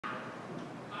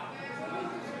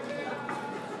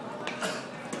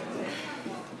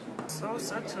So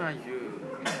certain are you?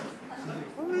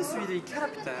 Always with the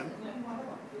captain.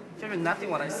 Hearing nothing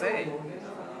what I say.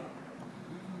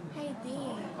 Hey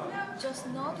dear, just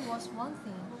not was one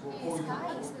thing. This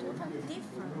guy is totally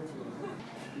different.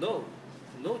 No,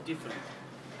 no different.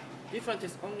 Different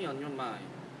is only on your mind.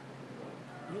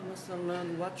 You must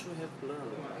learn what you have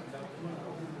learned.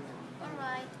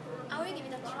 Alright, I will give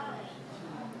it a try.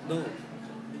 No,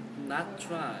 not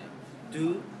try.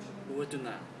 Do or do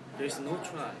not. There is no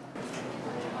try.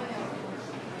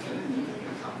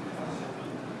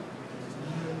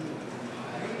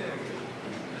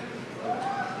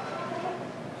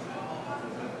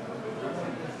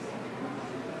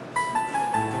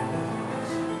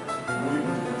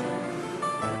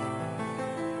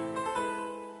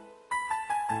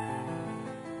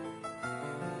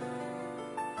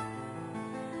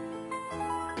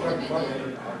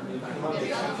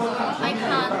 I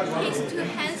can't, he's too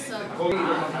handsome.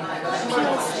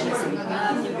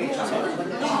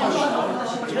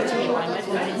 Judging by my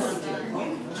face.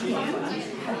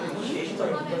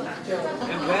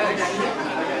 And where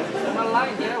my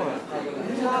light yellow.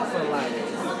 Half a light.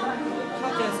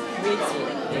 Not just crazy,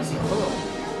 makes it cool.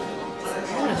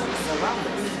 Energy surround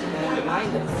us and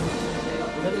remind us.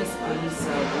 Let us be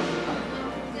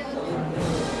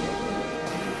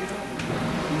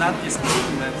not this big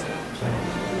matter.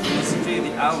 Please feel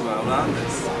the aura around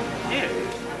us. Here,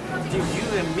 between you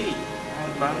and me,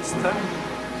 the barrister,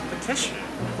 the cashier,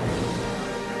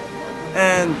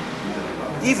 and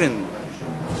even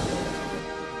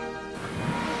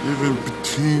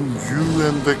between you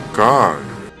and the guard.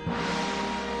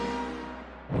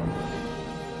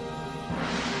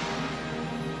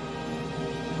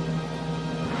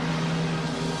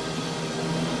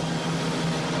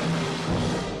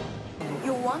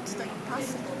 You want the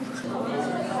impossible.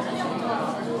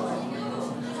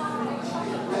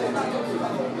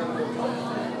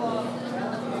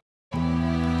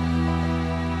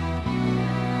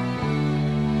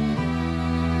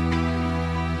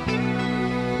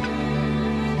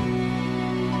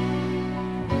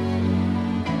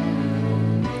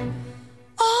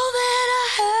 All that I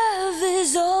have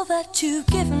is all that you've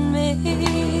given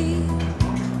me.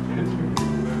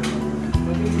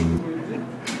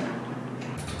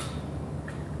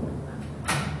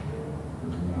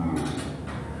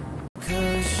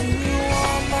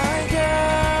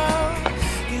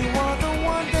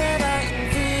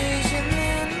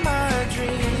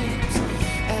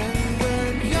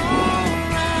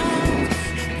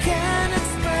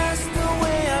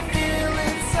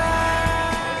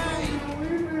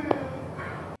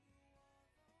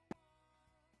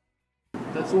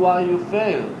 that's why you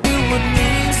fail. You would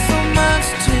mean so much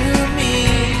to me.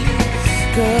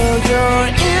 Girl, you're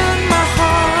in